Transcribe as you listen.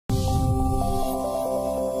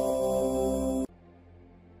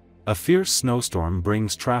A fierce snowstorm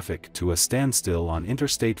brings traffic to a standstill on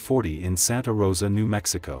Interstate 40 in Santa Rosa, New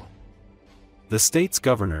Mexico. The state's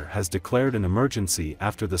governor has declared an emergency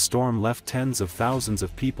after the storm left tens of thousands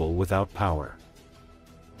of people without power.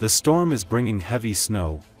 The storm is bringing heavy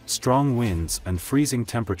snow, strong winds and freezing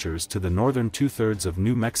temperatures to the northern two-thirds of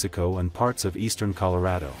New Mexico and parts of eastern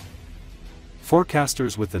Colorado.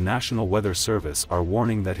 Forecasters with the National Weather Service are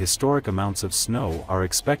warning that historic amounts of snow are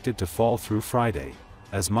expected to fall through Friday,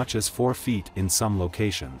 as much as 4 feet in some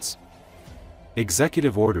locations.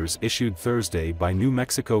 Executive orders issued Thursday by New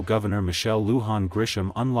Mexico Governor Michelle Lujan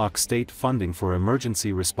Grisham unlock state funding for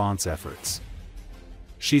emergency response efforts.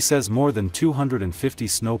 She says more than 250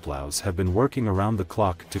 snowplows have been working around the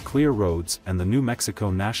clock to clear roads and the New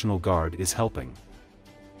Mexico National Guard is helping.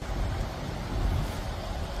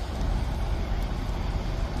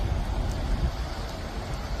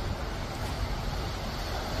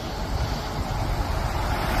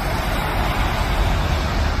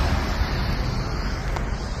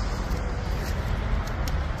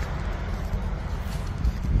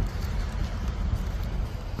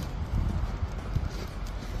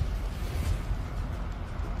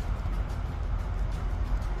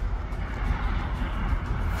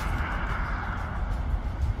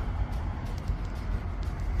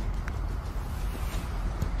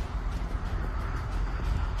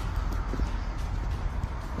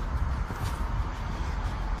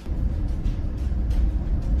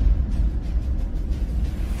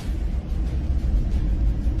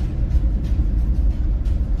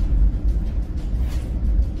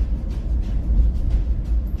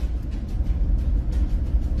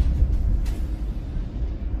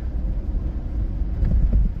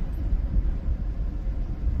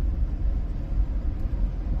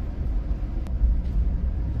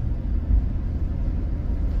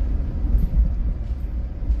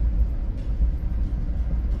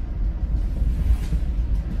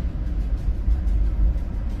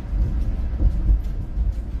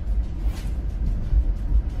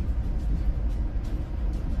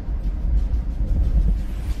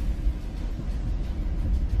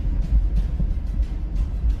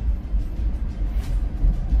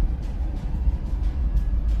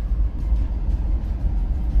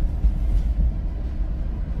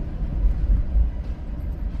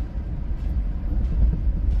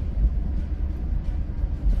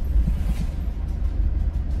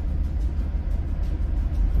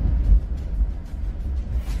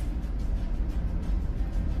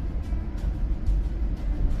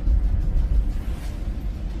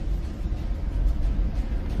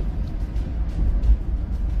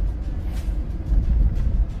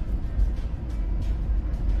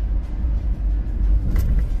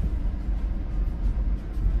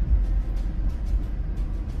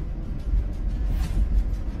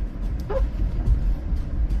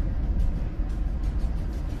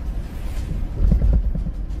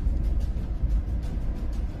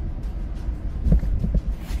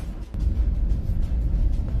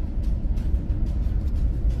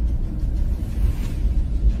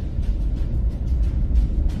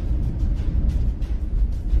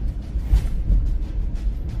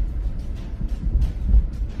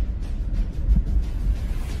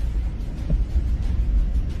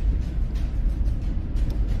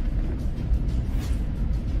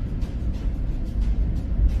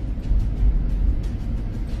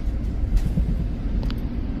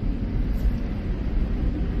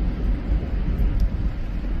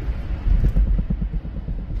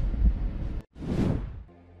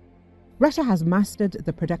 Russia has mastered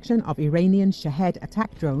the production of Iranian Shahed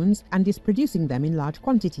attack drones and is producing them in large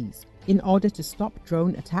quantities. In order to stop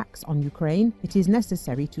drone attacks on Ukraine, it is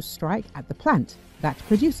necessary to strike at the plant that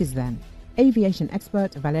produces them. Aviation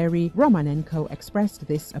expert Valery Romanenko expressed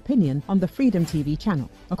this opinion on the Freedom TV channel.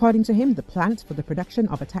 According to him, the plant for the production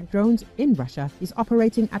of attack drones in Russia is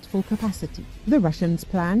operating at full capacity. The Russians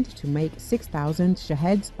planned to make 6,000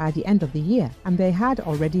 Shaheds by the end of the year, and they had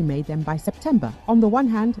already made them by September. On the one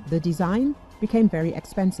hand, the design became very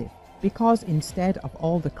expensive, because instead of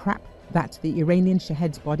all the crap that the Iranian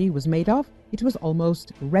Shahed's body was made of, it was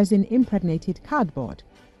almost resin-impregnated cardboard.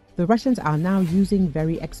 The Russians are now using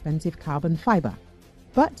very expensive carbon fiber.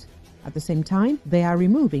 But at the same time, they are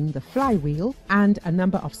removing the flywheel and a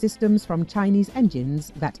number of systems from Chinese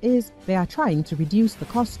engines. That is, they are trying to reduce the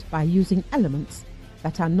cost by using elements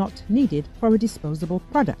that are not needed for a disposable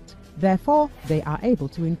product. Therefore, they are able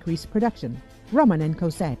to increase production,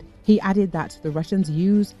 Romanenko said. He added that the Russians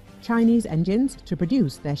use Chinese engines to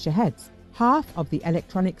produce their Shaheds. Half of the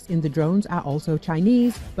electronics in the drones are also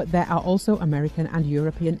Chinese, but there are also American and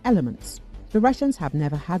European elements. The Russians have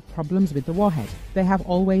never had problems with the warhead. They have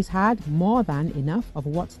always had more than enough of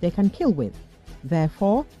what they can kill with.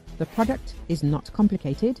 Therefore, the product is not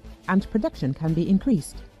complicated and production can be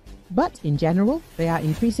increased. But in general, they are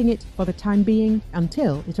increasing it for the time being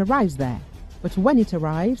until it arrives there. But when it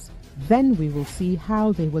arrives, then we will see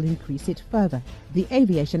how they will increase it further, the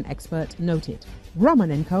aviation expert noted.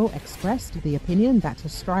 Romanenko expressed the opinion that a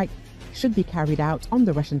strike should be carried out on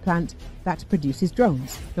the Russian plant that produces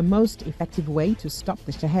drones. The most effective way to stop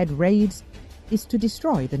the Shahed raids is to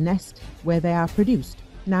destroy the nest where they are produced.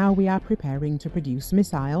 Now we are preparing to produce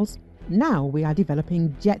missiles. Now we are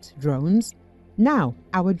developing jet drones. Now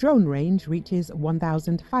our drone range reaches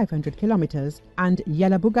 1,500 kilometers and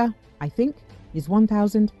Yelabuga, I think, is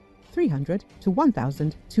 1,300 to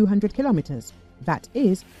 1,200 kilometers. That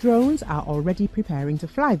is, drones are already preparing to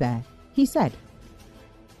fly there, he said.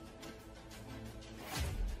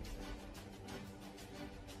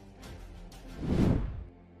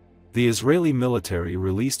 The Israeli military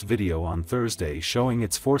released video on Thursday showing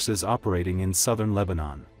its forces operating in southern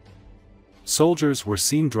Lebanon. Soldiers were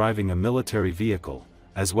seen driving a military vehicle,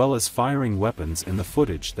 as well as firing weapons in the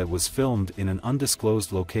footage that was filmed in an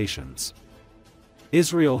undisclosed locations.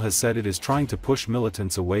 Israel has said it is trying to push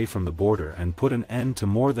militants away from the border and put an end to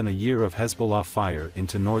more than a year of Hezbollah fire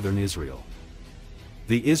into northern Israel.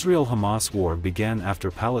 The Israel-Hamas war began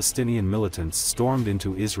after Palestinian militants stormed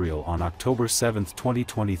into Israel on October 7,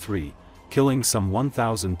 2023, killing some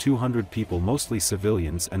 1,200 people, mostly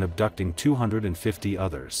civilians, and abducting 250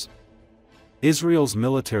 others. Israel's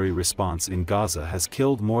military response in Gaza has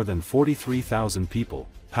killed more than 43,000 people,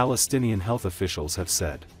 Palestinian health officials have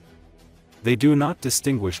said. They do not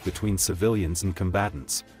distinguish between civilians and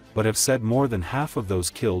combatants, but have said more than half of those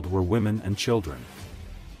killed were women and children.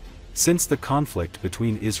 Since the conflict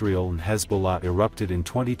between Israel and Hezbollah erupted in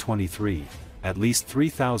 2023, at least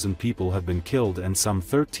 3,000 people have been killed and some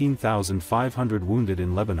 13,500 wounded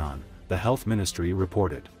in Lebanon, the health ministry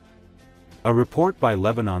reported. A report by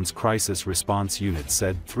Lebanon's Crisis Response Unit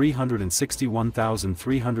said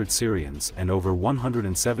 361,300 Syrians and over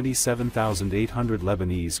 177,800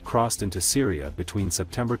 Lebanese crossed into Syria between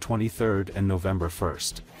September 23 and November 1.